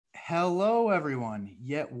Hello, everyone.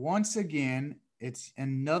 Yet once again, it's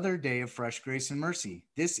another day of fresh grace and mercy.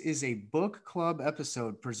 This is a book club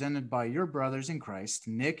episode presented by your brothers in Christ,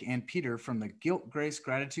 Nick and Peter from the Guilt, Grace,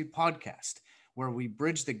 Gratitude podcast, where we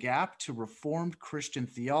bridge the gap to Reformed Christian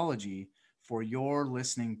theology for your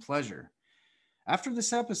listening pleasure. After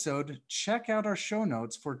this episode, check out our show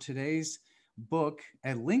notes for today's book,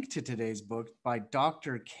 a link to today's book by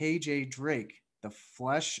Dr. K.J. Drake, The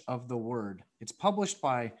Flesh of the Word. It's published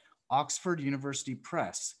by Oxford University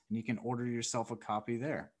Press, and you can order yourself a copy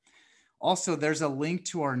there. Also, there's a link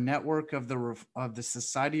to our network of the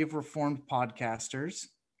Society of Reformed Podcasters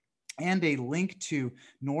and a link to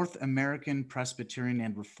North American Presbyterian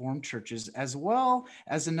and Reformed churches, as well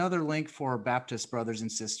as another link for Baptist brothers and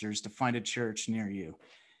sisters to find a church near you.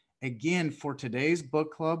 Again, for today's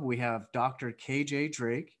book club, we have Dr. K.J.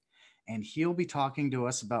 Drake, and he'll be talking to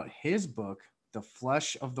us about his book, The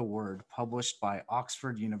Flesh of the Word, published by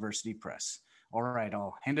Oxford University Press. All right,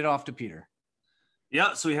 I'll hand it off to Peter.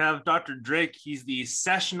 Yeah, so we have Dr. Drake. He's the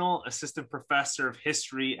Sessional Assistant Professor of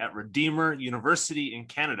History at Redeemer University in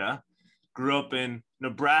Canada. Grew up in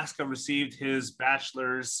Nebraska, received his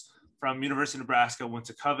bachelor's from University of Nebraska, went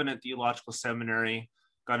to Covenant Theological Seminary,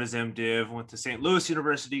 got his MDiv, went to St. Louis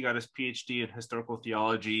University, got his PhD in historical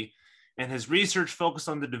theology, and his research focused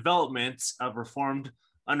on the development of Reformed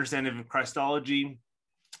understanding of Christology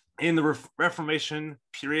in the Reformation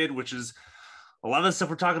period, which is a lot of the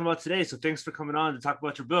stuff we're talking about today. So thanks for coming on to talk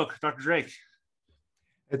about your book, Dr. Drake.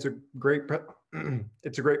 It's a great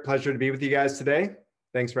pleasure to be with you guys today.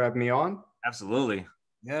 Thanks for having me on. Absolutely.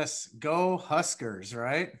 Yes, go Huskers,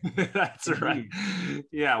 right? That's right.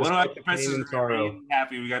 Yeah, one of my professors are really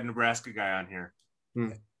happy we got a Nebraska guy on here.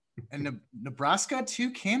 And Nebraska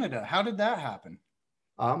to Canada. How did that happen?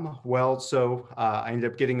 I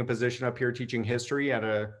ended up getting a position up here teaching history at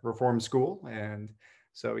a Reformed school. And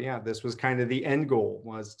so, yeah, this was kind of the end goal,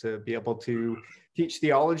 was to be able to teach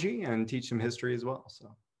theology and teach some history as well.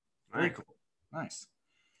 So very cool. Nice.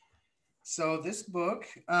 So this book,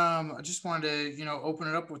 I just wanted to, open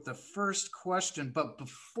it up with the first question. But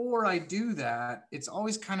before I do that, it's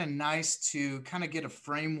always kind of nice to kind of get a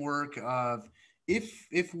framework of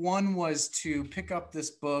if one was to pick up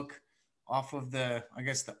this book off of the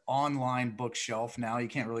online bookshelf. Now you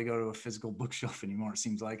can't really go to a physical bookshelf anymore, it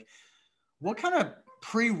seems like. What kind of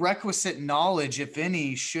prerequisite knowledge, if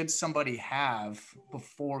any, should somebody have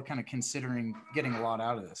before kind of considering getting a lot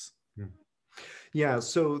out of this? Yeah,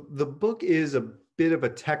 so the book is a bit of a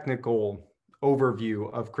technical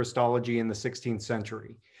overview of Christology in the 16th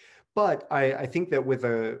century. But I think that with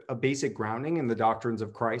a basic grounding in the doctrines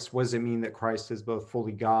of Christ, what does it mean that Christ is both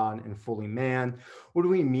fully God and fully man? What do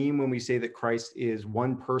we mean when we say that Christ is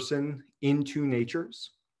one person in two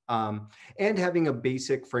natures? And having a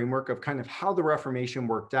basic framework of kind of how the Reformation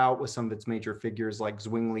worked out with some of its major figures like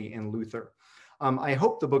Zwingli and Luther. I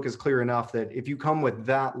hope the book is clear enough that if you come with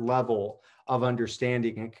that level of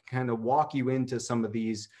understanding, it can kind of walk you into some of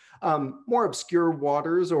these more obscure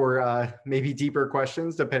waters or maybe deeper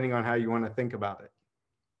questions, depending on how you want to think about it.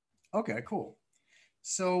 Okay, cool.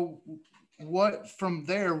 So what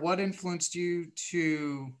influenced you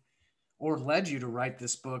to, or led you to write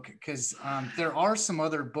this book? Because there are some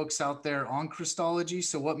other books out there on Christology.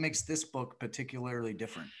 So what makes this book particularly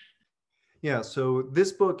different? Yeah, so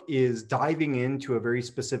this book is diving into a very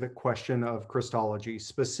specific question of Christology.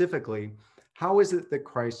 Specifically, how is it that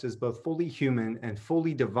Christ is both fully human and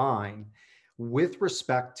fully divine with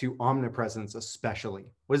respect to omnipresence especially?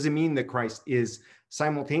 What does it mean that Christ is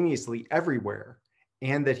simultaneously everywhere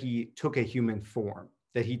and that he took a human form,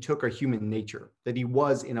 that he took a human nature, that he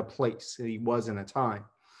was in a place, that he was in a time?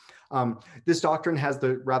 This doctrine has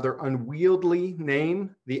the rather unwieldy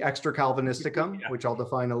name, the Extra Calvinisticum, which I'll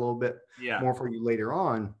define a little bit more for you later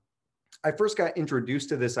on. I first got introduced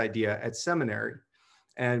to this idea at seminary,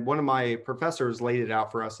 and one of my professors laid it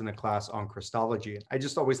out for us in a class on Christology. I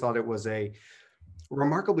just always thought it was a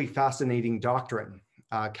remarkably fascinating doctrine.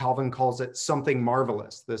 Calvin calls it something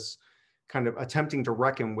marvelous, this kind of attempting to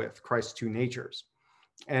reckon with Christ's two natures.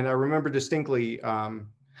 And I remember distinctly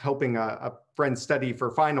helping a friend study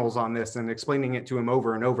for finals on this and explaining it to him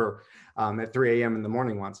over and over at 3 a.m. in the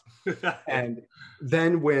morning once. And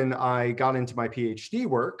then when I got into my PhD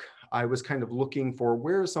work, I was kind of looking for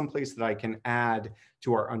where is some place that I can add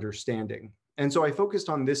to our understanding. And so I focused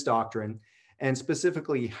on this doctrine and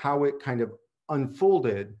specifically how it kind of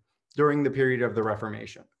unfolded during the period of the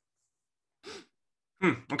Reformation.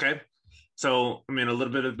 Okay. So, I mean, a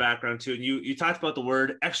little bit of background too. And you talked about the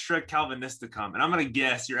word Extra Calvinisticum. And I'm going to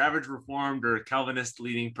guess your average Reformed or Calvinist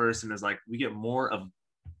leading person is like, we get more of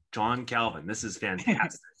John Calvin. This is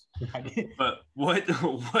fantastic. But what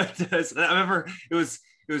does, I remember it was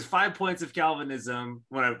 5 points of Calvinism.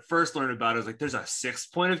 When I first learned about it, I was like, there's a 6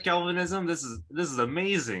 point of Calvinism. This is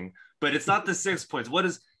amazing. But it's not the 6 points.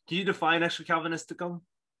 Can you define extra Calvinisticum?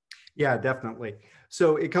 Yeah, definitely.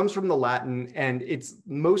 So it comes from the Latin, and it's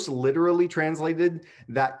most literally translated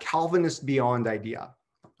that Calvinist beyond idea.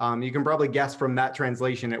 You can probably guess from that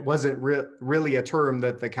translation, it wasn't really a term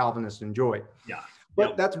that the Calvinists enjoyed. Yeah.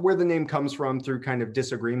 But that's where the name comes from, through kind of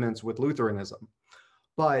disagreements with Lutheranism.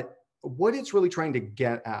 But what it's really trying to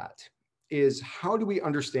get at is, how do we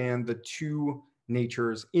understand the two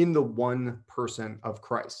natures in the one person of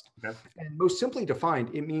Christ? Okay. And most simply defined,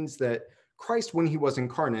 it means that Christ, when he was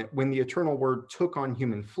incarnate, when the eternal word took on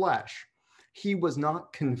human flesh, he was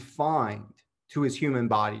not confined to his human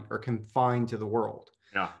body or confined to the world.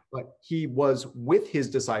 Yeah. But he was with his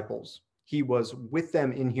disciples. He was with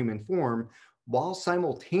them in human form, while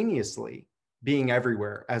simultaneously being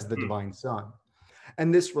everywhere as the divine Son.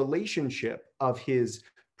 And this relationship of his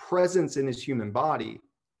presence in his human body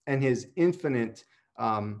and his infinite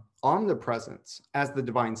omnipresence as the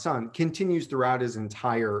divine Son continues throughout his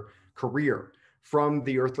entire career, from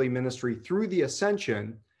the earthly ministry through the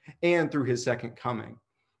ascension and through his second coming.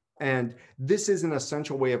 And this is an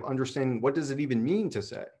essential way of understanding, what does it even mean to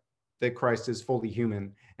say that Christ is fully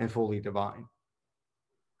human and fully divine?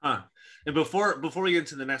 Huh. And before we get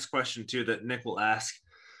into the next question too, that Nick will ask,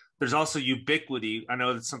 there's also ubiquity. I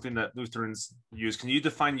know that's something that Lutherans use. Can you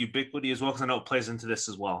define ubiquity as well? Because I know it plays into this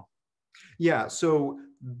as well. Yeah, so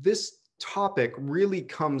this topic really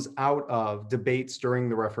comes out of debates during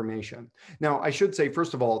the Reformation. Now, I should say,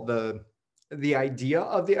 first of all, the idea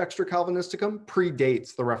of the extra Calvinisticum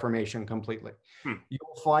predates the Reformation completely.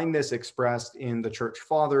 You'll find this expressed in the church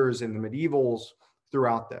fathers, in the medievals,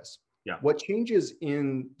 throughout this. Yeah. What changes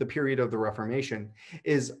in the period of the Reformation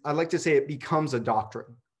is, I like to say, it becomes a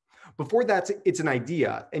doctrine. Before that, it's an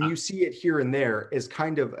idea, and you see it here and there as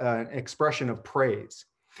kind of an expression of praise.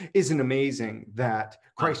 Isn't it amazing that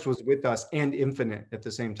Christ was with us and infinite at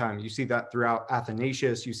the same time? You see that throughout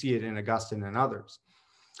Athanasius, you see it in Augustine and others.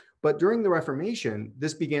 But during the Reformation,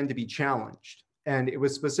 this began to be challenged. And it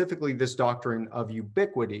was specifically this doctrine of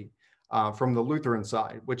ubiquity from the Lutheran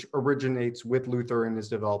side, which originates with Luther and is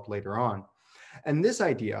developed later on. And this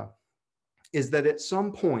idea is that at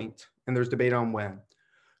some point, and there's debate on when,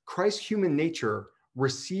 Christ's human nature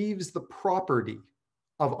receives the property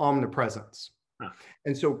of omnipresence.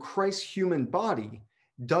 And so Christ's human body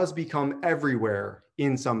does become everywhere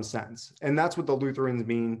in some sense. And that's what the Lutherans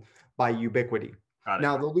mean by ubiquity.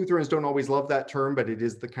 Now, the Lutherans don't always love that term, but it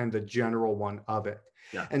is the kind of the general one of it.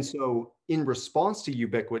 Yeah. And so in response to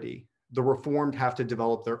ubiquity, the Reformed have to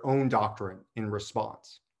develop their own doctrine in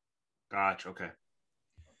response. Gotcha. Okay.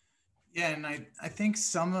 Yeah, and I think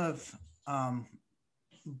some of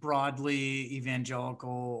broadly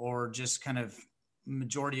evangelical, or just kind of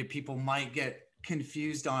majority of people, might get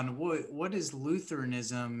confused on what is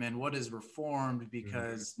Lutheranism and what is Reformed,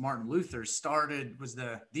 because Martin Luther was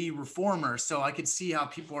the reformer. So I could see how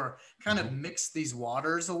people are kind of mix these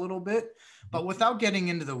waters a little bit, but without getting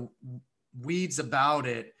into the weeds about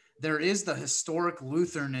it, there is the historic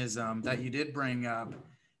Lutheranism that you did bring up.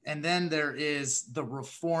 And then there is the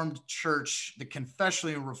Reformed Church, the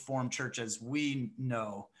confessionally Reformed Church as we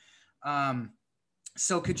know.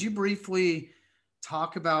 So could you briefly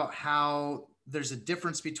talk about how there's a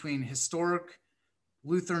difference between historic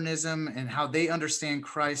Lutheranism and how they understand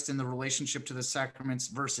Christ in the relationship to the sacraments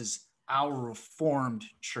versus our Reformed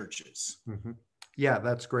churches? Yeah,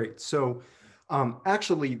 that's great. So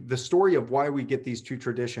actually, the story of why we get these two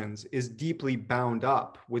traditions is deeply bound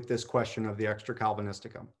up with this question of the extra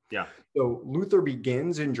Calvinisticum. Yeah. So Luther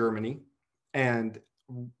begins in Germany, and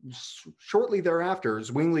shortly thereafter,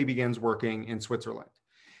 Zwingli begins working in Switzerland.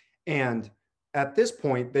 And at this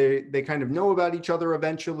point, they kind of know about each other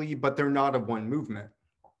eventually, but they're not of one movement.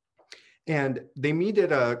 And they meet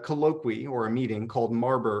at a colloquy, or a meeting, called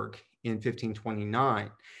Marburg in 1529.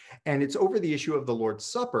 And it's over the issue of the Lord's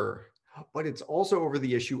Supper, but it's also over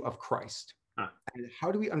the issue of Christ. And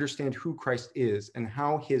how do we understand who Christ is and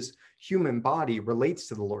how his human body relates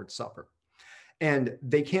to the Lord's Supper? And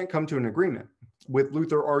they can't come to an agreement, with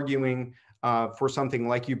Luther arguing for something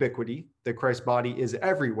like ubiquity, that Christ's body is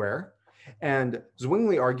everywhere, and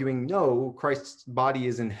Zwingli arguing, no, Christ's body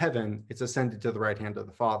is in heaven, it's ascended to the right hand of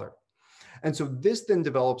the Father. And so this then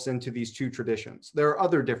develops into these two traditions. There are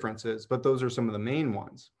other differences, but those are some of the main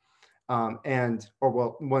ones. One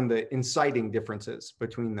of the inciting differences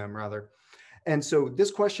between them, rather. And so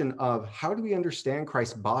this question of how do we understand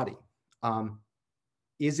Christ's body?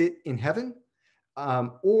 Is it in heaven?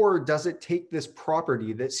 Or does it take this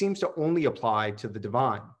property that seems to only apply to the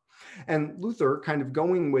divine? And Luther, kind of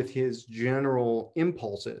going with his general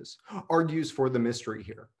impulses, argues for the mystery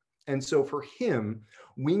here. And so for him,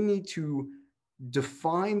 we need to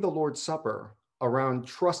define the Lord's Supper around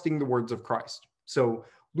trusting the words of Christ. So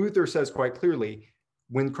Luther says quite clearly,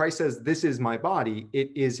 when Christ says, "This is my body,"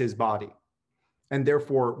 it is his body. And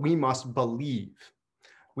therefore, we must believe.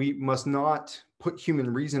 We must not put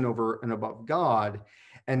human reason over and above God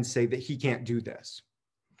and say that he can't do this.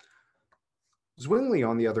 Zwingli,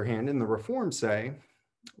 on the other hand, in the Reformed say,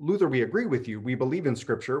 Luther, we agree with you. We believe in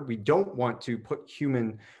Scripture. We don't want to put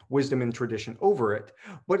human wisdom and tradition over it.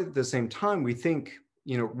 But at the same time, we think,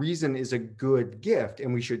 reason is a good gift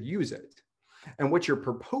and we should use it. And what you're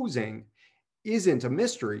proposing isn't a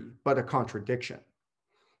mystery, but a contradiction.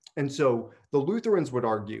 And so the Lutherans would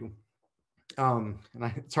argue,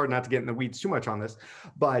 it's hard not to get in the weeds too much on this,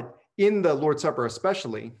 but in the Lord's Supper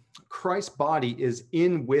especially, Christ's body is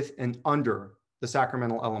in, with, and under the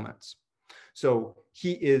sacramental elements. So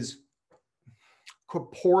he is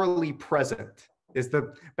corporeally present is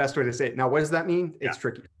the best way to say it. Now, what does that mean? It's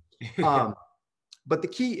tricky. But the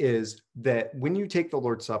key is that when you take the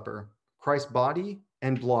Lord's Supper, Christ's body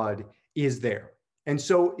and blood is there. And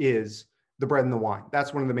so is the bread and the wine.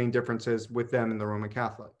 That's one of the main differences with them and the Roman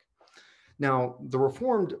Catholic. Now, the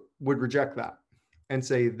Reformed would reject that and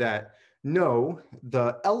say that, no,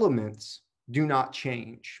 the elements do not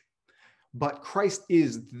change, but Christ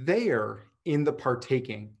is there in the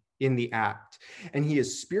partaking, in the act. And he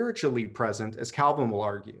is spiritually present, as Calvin will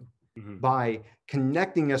argue, by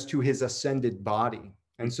connecting us to his ascended body.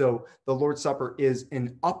 And so the Lord's Supper is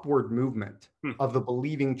an upward movement of the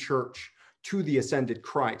believing church to the ascended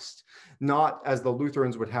Christ, not, as the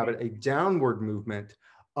Lutherans would have it, a downward movement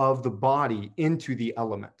of the body into the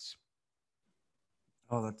elements.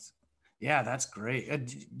 Oh, that's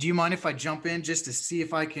great. Do you mind if I jump in just to see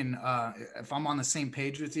if I can, if I'm on the same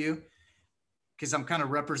page with you? Because I'm kind of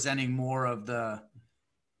representing more of the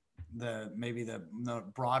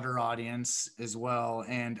broader audience as well.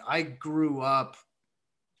 And I grew up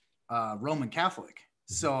Roman Catholic.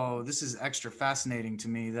 So this is extra fascinating to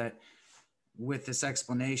me that with this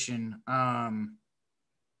explanation.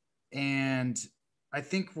 And I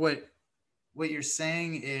think what you're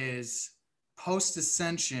saying is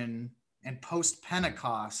post-ascension and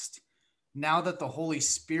post-Pentecost, now that the Holy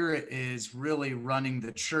Spirit is really running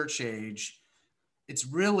the church age, it's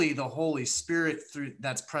really the Holy Spirit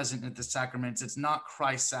that's present at the sacraments. It's not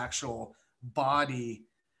Christ's actual body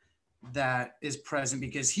that is present,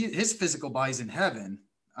 because his physical body is in heaven.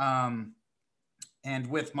 And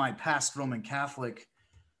with my past Roman Catholic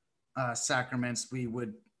sacraments, we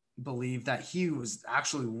would believe that he was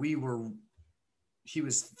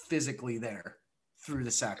physically there through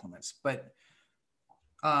the sacraments. But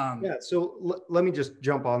so let me just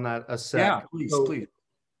jump on that a sec. Yeah, please.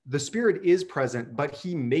 The Spirit is present, but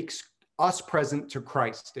he makes us present to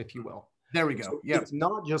Christ, if you will. There we go. So yeah. It's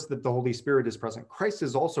not just that the Holy Spirit is present. Christ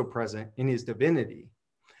is also present in his divinity.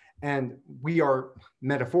 And we are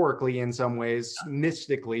metaphorically, in some ways,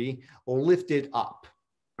 mystically lifted up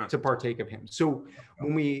to partake of him. So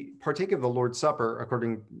when we partake of the Lord's Supper,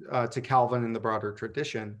 according to Calvin and the broader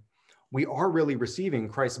tradition, we are really receiving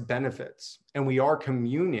Christ's benefits, and we are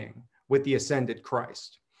communing with the ascended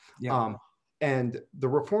Christ. Yeah. And the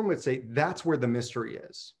Reform would say that's where the mystery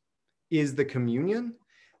is the communion.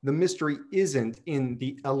 The mystery isn't in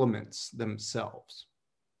the elements themselves.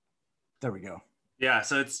 There we go. Yeah,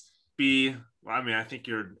 so I think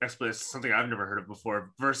your explanation is something I've never heard of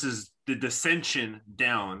before, versus the descension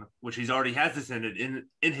down, which he's already has descended in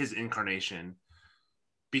his incarnation.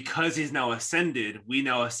 Because he's now ascended, we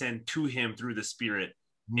now ascend to him through the Spirit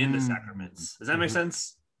in the sacraments. Does that make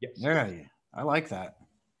sense? Yes. Yeah, I like that.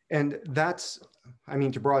 And that's,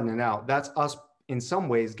 to broaden it out, that's us in some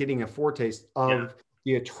ways getting a foretaste of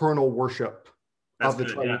the eternal worship of the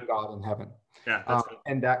triune God in heaven. Yeah,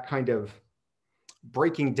 and that kind of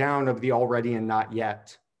breaking down of the already and not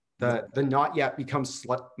yet. The not yet becomes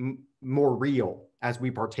more real as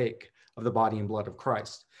we partake of the body and blood of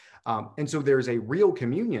Christ. And so there's a real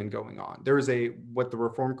communion going on. There is what the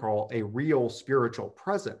Reformed call a real spiritual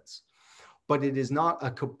presence, but it is not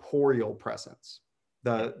a corporeal presence.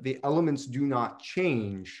 The elements do not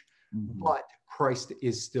change, but Christ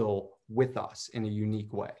is still with us in a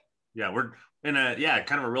unique way. Yeah, we're in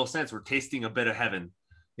kind of a real sense. We're tasting a bit of heaven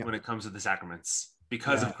when it comes to the sacraments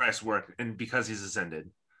because of Christ's work and because he's ascended.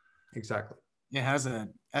 Exactly. It has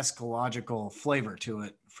an eschatological flavor to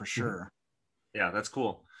it for sure. Yeah, that's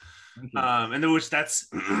cool. And then that's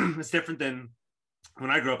it's different than when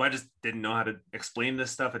I grew up. I just didn't know how to explain this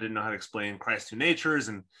stuff. I didn't know how to explain Christ's two natures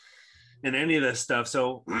and any of this stuff.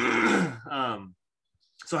 So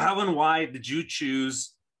So how and why did you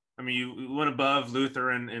choose? I mean, you went above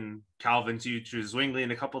Luther and Calvin, so you choose Zwingli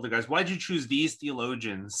and a couple of the guys. Why did you choose these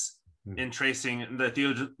theologians in tracing the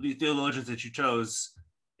theologians that you chose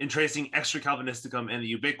in tracing extra Calvinisticum and the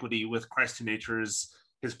ubiquity with Christ two natures,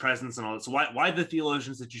 his presence, and all that? So why the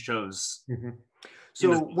theologians that you chose?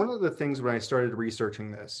 So one of the things when I started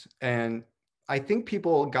researching this, and I think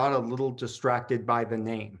people got a little distracted by the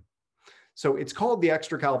name. So it's called the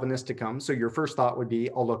Extra Calvinisticum. So your first thought would be,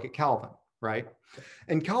 I'll look at Calvin, right?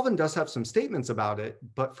 And Calvin does have some statements about it,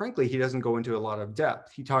 but frankly, he doesn't go into a lot of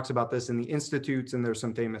depth. He talks about this in the Institutes, and there's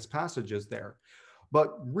some famous passages there.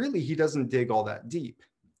 But really, he doesn't dig all that deep.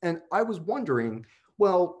 And I was wondering,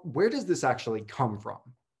 well, where does this actually come from?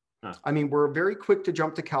 I mean, we're very quick to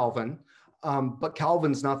jump to Calvin, but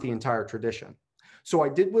Calvin's not the entire tradition. So I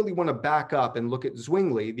did really want to back up and look at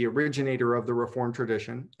Zwingli, the originator of the Reformed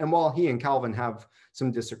tradition. And while he and Calvin have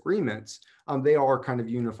some disagreements, they are kind of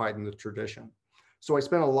unified in the tradition. So I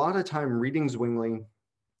spent a lot of time reading Zwingli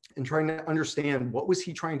and trying to understand, what was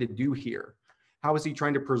he trying to do here? How was he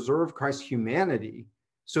trying to preserve Christ's humanity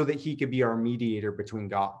so that he could be our mediator between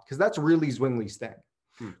God? Because that's really Zwingli's thing.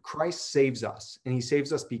 Christ saves us, and he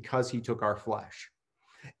saves us because he took our flesh.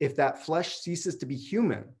 If that flesh ceases to be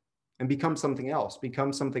human and becomes something else,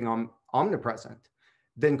 becomes something omnipresent,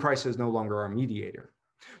 then Christ is no longer our mediator.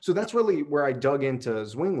 So that's really where I dug into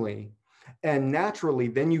Zwingli. And naturally,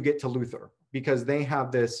 then you get to Luther, because they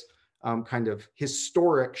have this kind of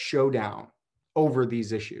historic showdown over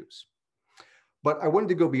these issues. But I wanted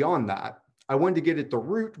to go beyond that. I wanted to get at the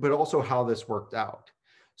root, but also how this worked out.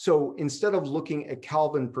 So instead of looking at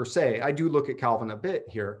Calvin per se, I do look at Calvin a bit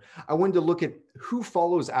here. I wanted to look at who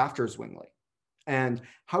follows after Zwingli and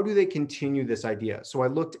how do they continue this idea. So I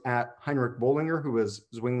looked at Heinrich Bullinger, who was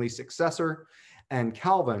Zwingli's successor, and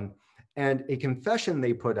Calvin, and a confession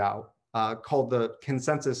they put out called the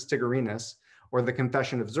Consensus Tigurinus, or the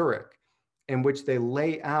Confession of Zurich, in which they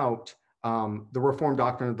lay out the Reformed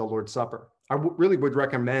doctrine of the Lord's Supper. I really would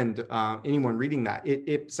recommend anyone reading that.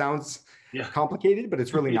 It sounds complicated, but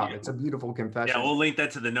it's really not. It's a beautiful confession. Yeah, we'll link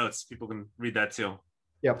that to the notes. People can read that too.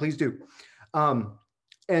 Yeah, please do.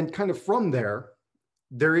 And kind of from there,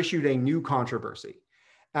 they're issued a new controversy.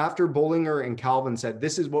 After Bullinger and Calvin said,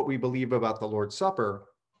 this is what we believe about the Lord's Supper,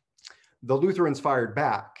 the Lutherans fired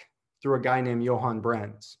back through a guy named Johann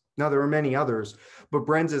Brenz. Now, there are many others, but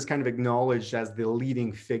Brenz is kind of acknowledged as the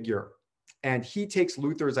leading figure. And he takes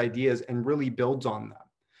Luther's ideas and really builds on them.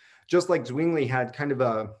 Just like Zwingli had kind of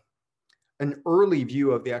an early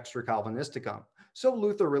view of the Extra Calvinisticum, so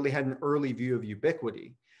Luther really had an early view of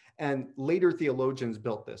ubiquity. And later theologians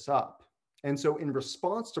built this up. And so in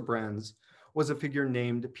response to Brenz was a figure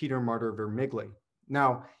named Peter Martyr Vermigli.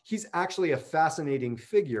 Now, he's actually a fascinating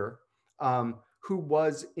figure who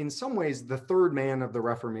was in some ways the third man of the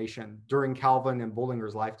Reformation during Calvin and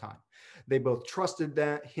Bullinger's lifetime. They both trusted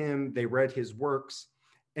him, they read his works.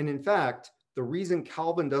 And in fact, the reason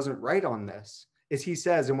Calvin doesn't write on this is he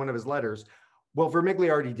says in one of his letters, well, Vermigli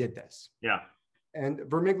already did this. Yeah. And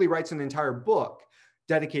Vermigli writes an entire book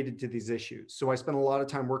dedicated to these issues. So I spent a lot of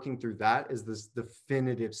time working through that as this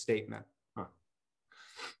definitive statement. Huh.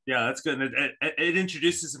 Yeah, that's good. And it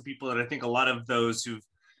introduces some people that I think a lot of those who've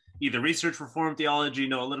either researched Reformed theology,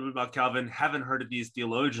 know a little bit about Calvin, haven't heard of these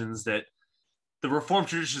theologians, that the Reformed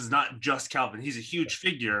tradition is not just Calvin. He's a huge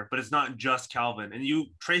figure, but it's not just Calvin. And you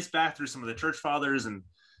trace back through some of the church fathers and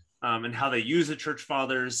how they use the church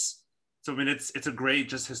fathers. So, I mean, it's a great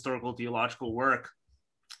just historical theological work.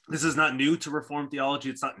 This is not new to Reformed theology.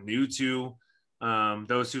 It's not new to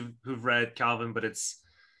those who've read Calvin, but it's,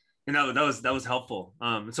 you know, that was helpful.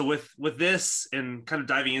 So with this and kind of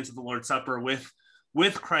diving into the Lord's Supper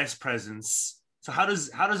with Christ's presence. So how does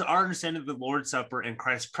our understanding of the Lord's Supper and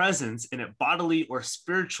Christ's presence in it bodily or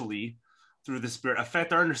spiritually through the Spirit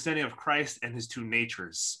affect our understanding of Christ and his two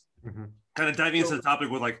natures? Mm-hmm. Kind of diving into the topic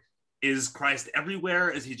with like, is Christ everywhere?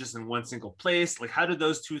 Is he just in one single place? Like, how do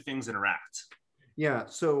those two things interact? Yeah,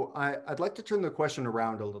 so I'd like to turn the question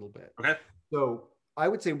around a little bit. Okay. So I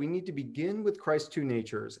would say we need to begin with Christ's two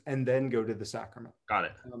natures and then go to the sacrament. Got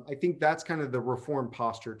it. I think that's kind of the Reformed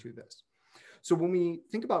posture to this. So when we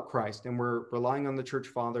think about Christ and we're relying on the church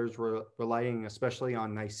fathers, we're relying especially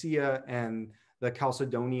on Nicaea and the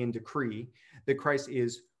Chalcedonian decree, that Christ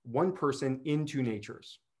is one person in two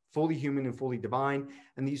natures, fully human and fully divine.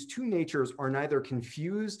 And these two natures are neither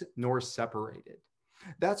confused nor separated.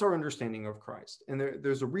 That's our understanding of Christ. And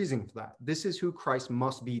there's a reason for that. This is who Christ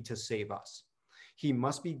must be to save us. He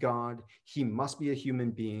must be God. He must be a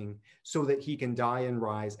human being so that he can die and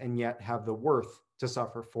rise and yet have the worth to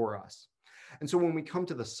suffer for us. And so when we come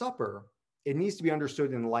to the supper, it needs to be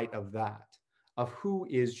understood in light of that, of who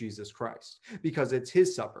is Jesus Christ, because it's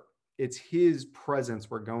his supper. It's his presence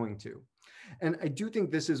we're going to. And I do think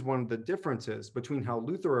this is one of the differences between how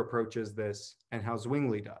Luther approaches this and how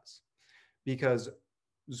Zwingli does. Because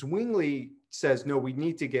Zwingli says, no, we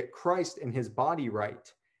need to get Christ and his body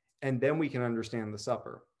right, and then we can understand the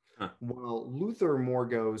supper. Huh. While Luther more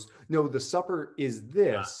goes, no, the supper is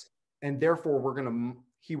this, and therefore we're going to,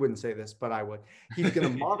 he wouldn't say this, but I would. He's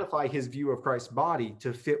going to modify his view of Christ's body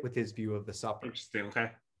to fit with his view of the supper. Interesting.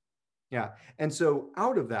 Okay. Yeah. And so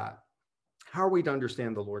out of that, how are we to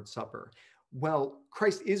understand the Lord's Supper? Well,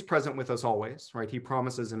 Christ is present with us always, right? He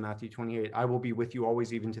promises in Matthew 28, I will be with you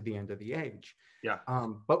always, even to the end of the age. Yeah.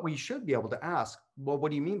 But we should be able to ask, well, what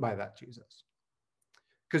do you mean by that, Jesus?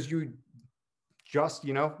 Because you just,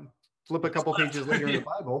 flip a couple pages later in the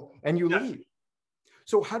Bible and you leave.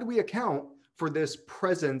 So how do we account for this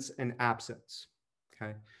presence and absence?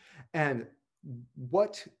 Okay. And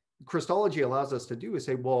what Christology allows us to do is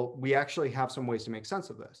say, well, we actually have some ways to make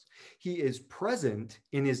sense of this. He is present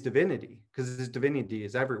in his divinity, because his divinity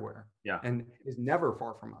is everywhere and is never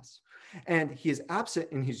far from us. And he is absent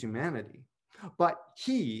in his humanity. But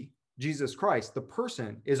he, Jesus Christ, the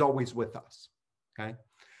person, is always with us. Okay.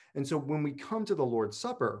 And so when we come to the Lord's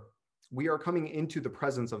Supper, we are coming into the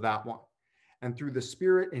presence of that one. And through the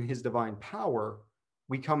Spirit and his divine power,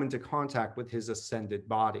 we come into contact with his ascended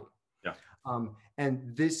body. Yeah.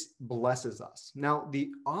 And this blesses us. Now,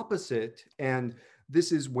 the opposite, and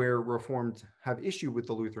this is where Reformed have issue with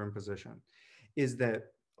the Lutheran position, is that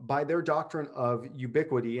by their doctrine of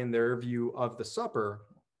ubiquity and their view of the supper,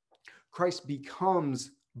 Christ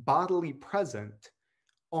becomes bodily present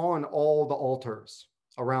on all the altars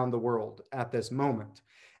around the world at this moment.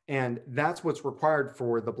 And that's what's required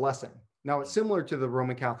for the blessing. Now, it's similar to the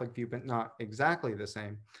Roman Catholic view, but not exactly the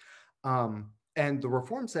same. And the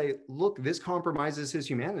Reformed say, look, this compromises his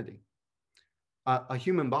humanity. A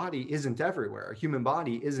human body isn't everywhere. A human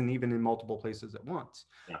body isn't even in multiple places at once.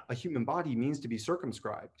 Yeah. A human body means to be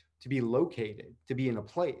circumscribed, to be located, to be in a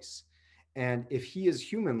place. And if he is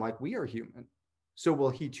human like we are human, so will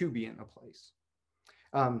he too be in a place.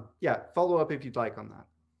 Follow up if you'd like on that.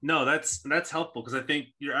 No, that's helpful, because I think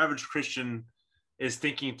your average Christian is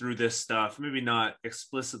thinking through this stuff, maybe not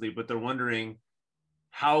explicitly, but they're wondering,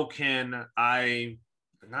 how can I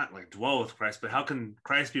not like dwell with Christ, but how can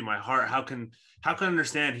Christ be my heart? How can I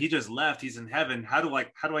understand he just left, he's in heaven? How do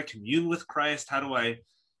I commune with Christ? How do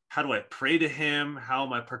I pray to him? How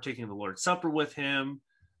am I partaking of the Lord's Supper with him?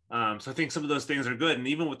 So I think some of those things are good. And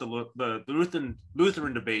even with the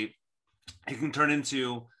Lutheran debate, it can turn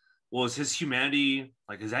into, well, is his humanity,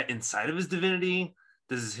 like, is that inside of his divinity?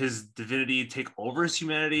 Does his divinity take over his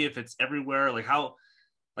humanity if it's everywhere? Like, how,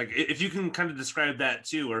 like, if you can kind of describe that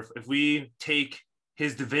too, or if we take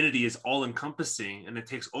his divinity as all encompassing and it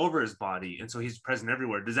takes over his body, and so he's present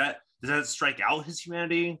everywhere, does that strike out his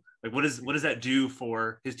humanity? Like, what does that do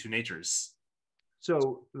for his two natures?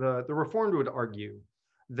 So the Reformed would argue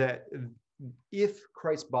that if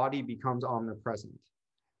Christ's body becomes omnipresent,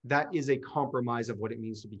 that is a compromise of what it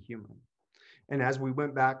means to be human. And as we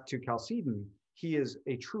went back to Chalcedon, he is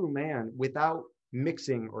a true man without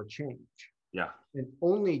mixing or change. Yeah. And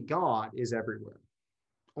only God is everywhere.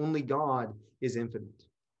 Only God is infinite.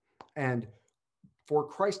 And for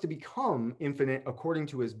Christ to become infinite according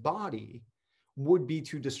to his body would be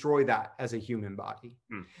to destroy that as a human body.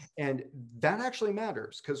 And that actually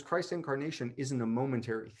matters, because Christ's incarnation isn't a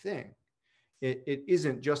momentary thing. It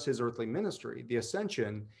isn't just his earthly ministry. The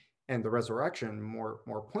ascension and the resurrection,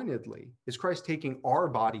 more pointedly, is Christ taking our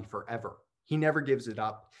body forever. He never gives it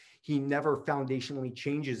up. He never foundationally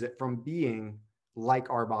changes it from being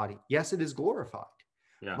like our body. Yes, it is glorified,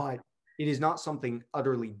 but it is not something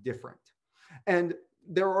utterly different. And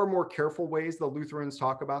there are more careful ways the Lutherans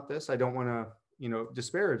talk about this. I don't want to,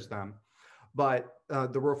 disparage them, but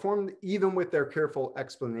the Reformed, even with their careful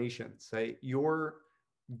explanations, say you're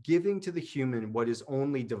giving to the human what is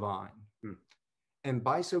only divine. And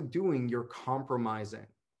by so doing, you're compromising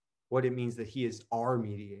what it means that he is our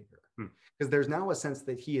mediator. Because there's now a sense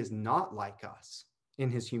that he is not like us in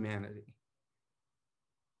his humanity.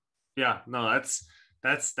 Yeah, no,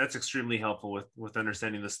 that's extremely helpful with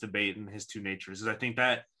understanding this debate and his two natures.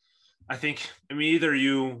 I think either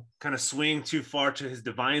you kind of swing too far to his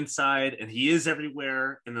divine side and he is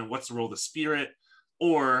everywhere, and then what's the role of the Spirit,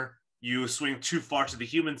 or you swing too far to the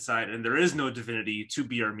human side and there is no divinity to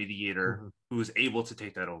be our mediator who is able to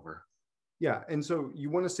take that over. Yeah, and so you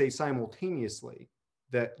want to say simultaneously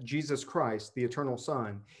that Jesus Christ, the eternal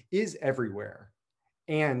Son, is everywhere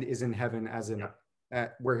and is in heaven as in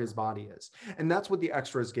where his body is. And that's what the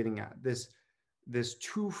extra is getting at, this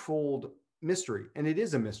twofold mystery. And it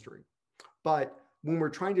is a mystery. But when we're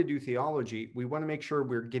trying to do theology, we want to make sure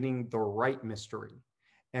we're getting the right mystery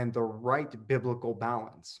and the right biblical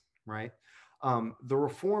balance, right? The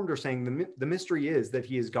Reformed are saying the mystery is that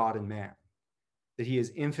he is God and man, that he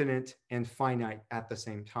is infinite and finite at the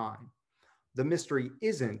same time. The mystery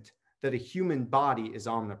isn't that a human body is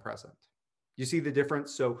omnipresent. You see the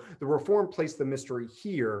difference? So the Reformed place the mystery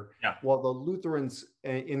here, while the Lutherans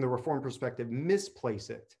in the Reformed perspective misplace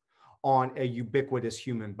it on a ubiquitous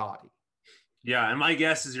human body. Yeah, and my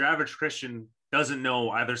guess is your average Christian doesn't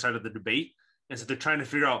know either side of the debate, and so they're trying to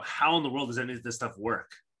figure out how in the world does any of this stuff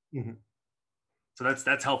work. Mm-hmm. So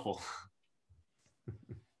that's helpful.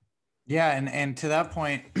 Yeah, and to that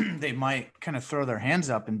point, they might kind of throw their hands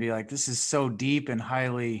up and be like, "This is so deep and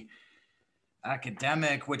highly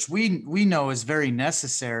academic," which we know is very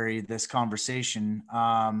necessary, this conversation.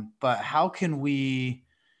 But how can we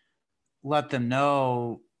let them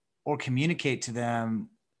know or communicate to them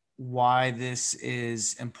why this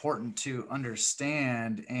is important to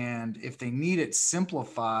understand? And if they need it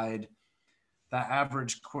simplified, the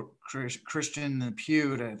average Christian in the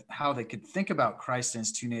pew, to how they could think about Christ and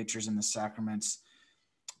his two natures in the sacraments,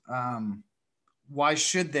 why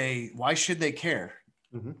should they care?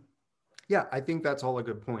 Mm-hmm. Yeah, I think that's all a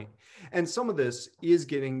good point. And some of this is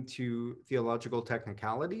getting to theological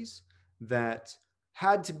technicalities that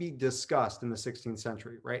had to be discussed in the 16th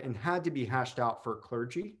century, right? And had to be hashed out for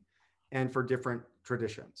clergy and for different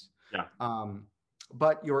traditions. Yeah.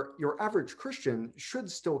 But your average Christian should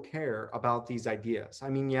still care about these ideas. I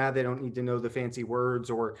mean, yeah, they don't need to know the fancy words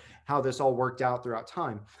or how this all worked out throughout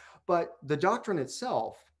time. But the doctrine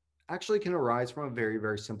itself actually can arise from a very,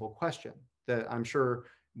 very simple question that I'm sure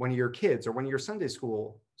one of your kids or one of your Sunday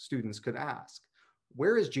school students could ask.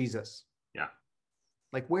 Where is Jesus? Yeah.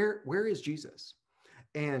 Like, where is Jesus?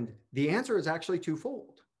 And the answer is actually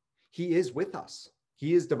twofold. He is with us.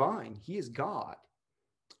 He is divine. He is God.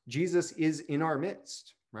 Jesus is in our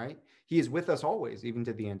midst, right? He is with us always, even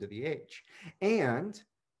to the end of the age. And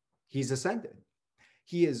he's ascended.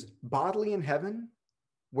 He is bodily in heaven,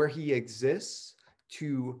 where he exists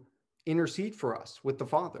to intercede for us with the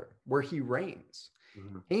Father, where he reigns.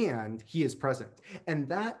 Mm-hmm. And he is present. And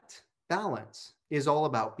that balance is all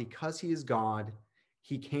about, because he is God,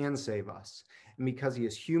 he can save us. And because he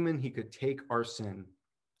is human, he could take our sin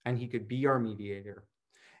and he could be our mediator.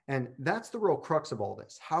 And that's the real crux of all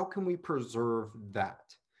this. How can we preserve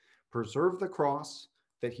that? Preserve the cross,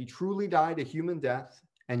 that he truly died a human death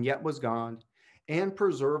and yet was God, and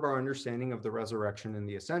preserve our understanding of the resurrection and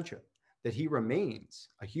the ascension, that he remains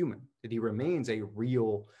a human, that he remains a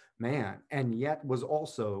real man, and yet was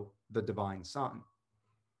also the divine Son.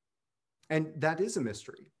 And that is a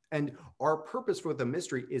mystery. And our purpose for the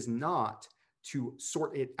mystery is not to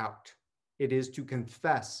sort it out. It is to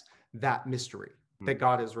confess that mystery that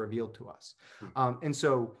God has revealed to us. And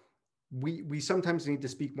so we sometimes need to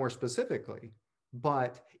speak more specifically,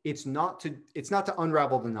 but it's not to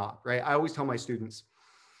unravel the knot, right? I always tell my students,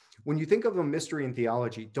 when you think of a mystery in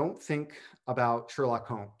theology, don't think about Sherlock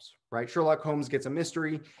Holmes, right? Sherlock Holmes gets a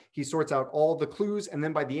mystery, he sorts out all the clues, and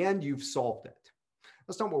then by the end, you've solved it.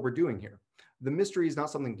 That's not what we're doing here. The mystery is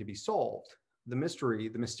not something to be solved. The mystery,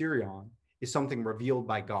 the mysterion, is something revealed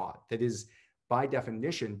by God that is, by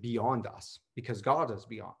definition, beyond us, because God is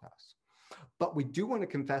beyond us. But we do want to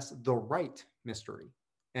confess the right mystery,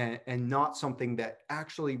 and not something that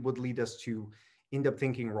actually would lead us to end up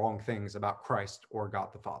thinking wrong things about Christ or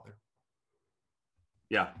God the Father.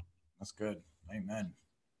 Yeah, that's good. Amen.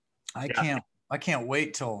 I can't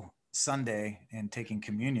wait till Sunday and taking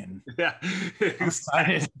communion. Yeah, I'm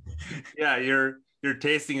excited. Yeah, you're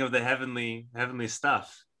tasting of the heavenly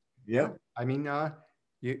stuff. Yeah, I mean,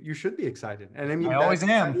 you should be excited, and I mean, I always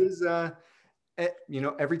am. That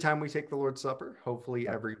is, every time we take the Lord's Supper, hopefully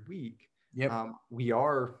every week, we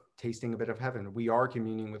are tasting a bit of heaven. We are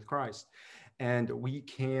communing with Christ, and we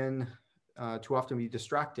can too often be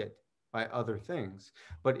distracted by other things.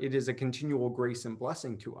 But it is a continual grace and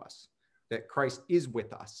blessing to us that Christ is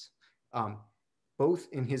with us, both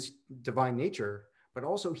in his divine nature, but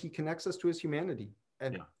also he connects us to his humanity.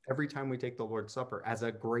 And every time we take the Lord's Supper, as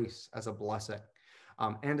a grace, as a blessing,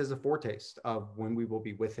 and as a foretaste of when we will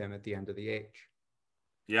be with him at the end of the age.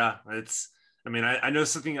 Yeah, I know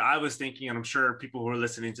something I was thinking, and I'm sure people who are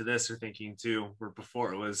listening to this are thinking too, where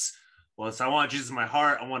before it was, I want Jesus in my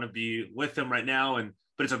heart. I want to be with him right now.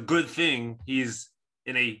 But it's a good thing he's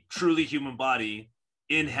in a truly human body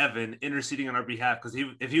in heaven, interceding on our behalf. Because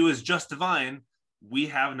if he was just divine, we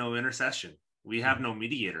have no intercession. We have no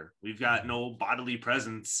mediator. We've got no bodily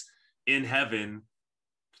presence in heaven,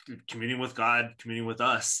 communing with God, communing with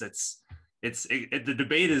us. The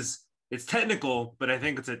debate is it's technical, but I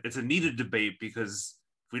think it's a needed debate, because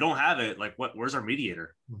if we don't have it, like where's our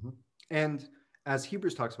mediator? Mm-hmm. And as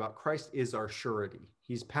Hebrews talks about, Christ is our surety.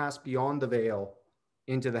 He's passed beyond the veil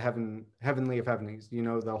into the heavenly of heavenlies, you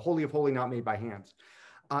know, the holy of holy, not made by hands.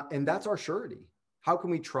 And that's our surety. How can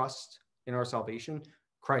we trust in our salvation?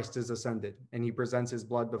 Christ is ascended and he presents his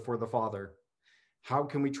blood before the Father. How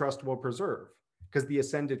can we trust will preserve? Because the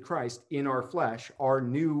ascended Christ in our flesh, our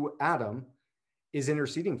new Adam, is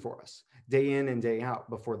interceding for us day in and day out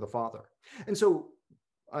before the Father. And so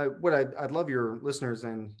what I'd love your listeners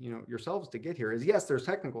and yourselves to get here is, yes, there's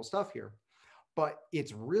technical stuff here, but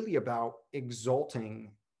it's really about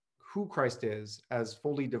exalting who Christ is as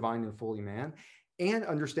fully divine and fully man, and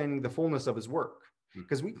understanding the fullness of his work.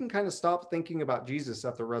 Because we can kind of stop thinking about Jesus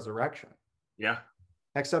at the resurrection. Yeah.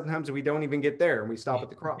 Heck, sometimes we don't even get there and we stop at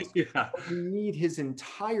the cross. Yeah. But we need his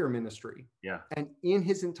entire ministry. Yeah. And in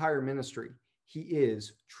his entire ministry, he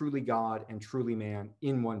is truly God and truly man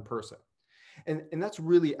in one person. And that's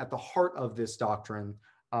really at the heart of this doctrine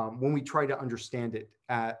when we try to understand it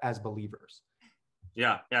as believers.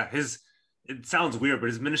 Yeah. Yeah. It sounds weird, but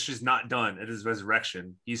his ministry is not done at his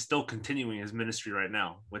resurrection. He's still continuing his ministry right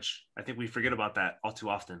now, which I think we forget about that all too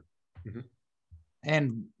often. Mm-hmm.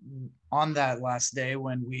 And on that last day,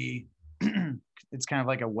 when it's kind of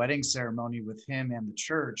like a wedding ceremony with him and the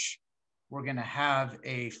church, we're going to have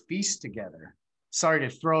a feast together. Sorry to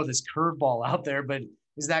throw this curveball out there, but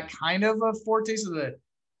is that kind of a foretaste of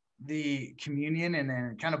the communion, and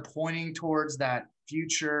then kind of pointing towards that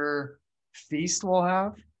future feast we'll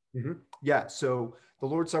have? Mm-hmm. Yeah. So the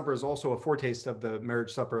Lord's Supper is also a foretaste of the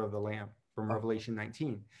marriage supper of the Lamb from Revelation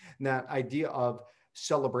 19. And that idea of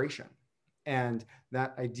celebration, and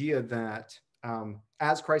that idea that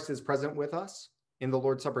as Christ is present with us in the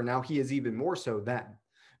Lord's Supper, now he is even more so then,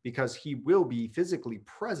 because he will be physically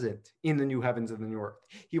present in the new heavens and the new earth.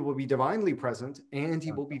 He will be divinely present and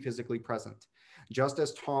he will be physically present. Just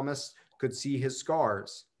as Thomas could see his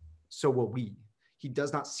scars, so will we. He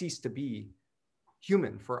does not cease to be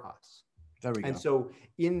human for us. There we go. And so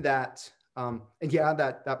in that, and yeah,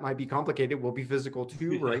 that might be complicated. We'll be physical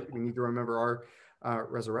too, right? We need to remember our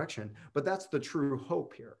resurrection, but that's the true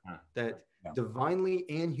hope here, that divinely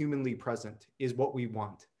and humanly present is what we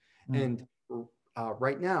want. And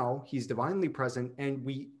right now he's divinely present and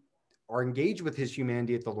we are engaged with his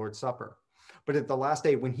humanity at the Lord's Supper. But at the last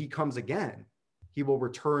day, when he comes again, he will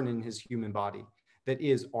return in his human body that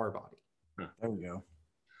is our body. There we go.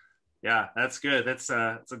 Yeah, that's good. That's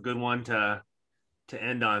a good one to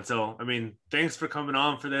end on. So, I mean, thanks for coming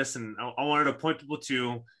on for this. And I wanted to point people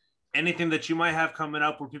to anything that you might have coming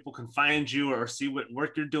up where people can find you or see what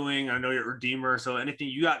work you're doing. I know you're a Redeemer, so anything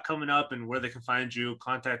you got coming up and where they can find you,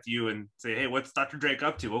 contact you and say, hey, what's Dr. Drake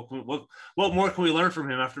up to? What more can we learn from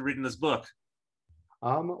him after reading this book?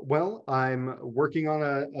 Well, I'm working on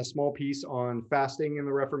a small piece on fasting in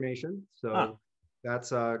the Reformation. So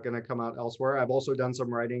that's going to come out elsewhere. I've also done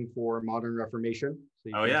some writing for Modern Reformation. So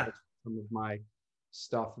you can check some of my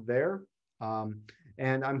stuff there.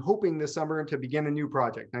 And I'm hoping this summer to begin a new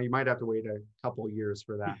project. Now, you might have to wait a couple of years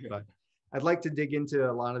for that, but I'd like to dig into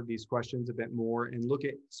a lot of these questions a bit more and look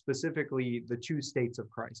at specifically the two states of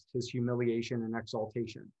Christ, his humiliation and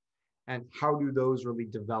exaltation, and how do those really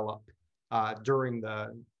develop during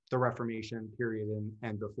the Reformation period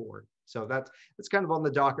and before. So that's kind of on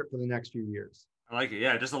the docket for the next few years. I like it.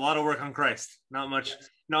 Yeah, just a lot of work on Christ. Not much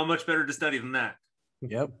better to study than that.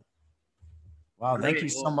 Yep. Wow, Great. thank you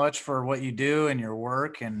so much for what you do and your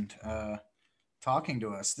work and talking to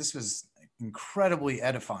us. This was incredibly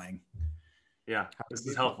edifying. Yeah, this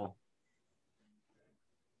is helpful.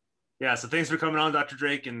 Yeah, so thanks for coming on, Dr.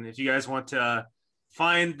 Drake. And if you guys want to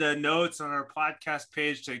find the notes on our podcast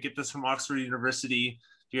page to get this from Oxford University,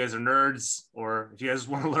 if you guys are nerds, or if you guys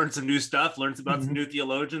want to learn some new stuff, learn about some new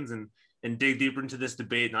theologians and dig deeper into this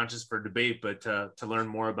debate, not just for debate, but to learn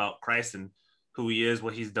more about Christ and who he is,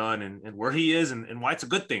 what he's done, and where he is, and why it's a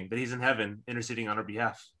good thing that he's in heaven interceding on our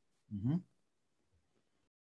behalf. Mm-hmm.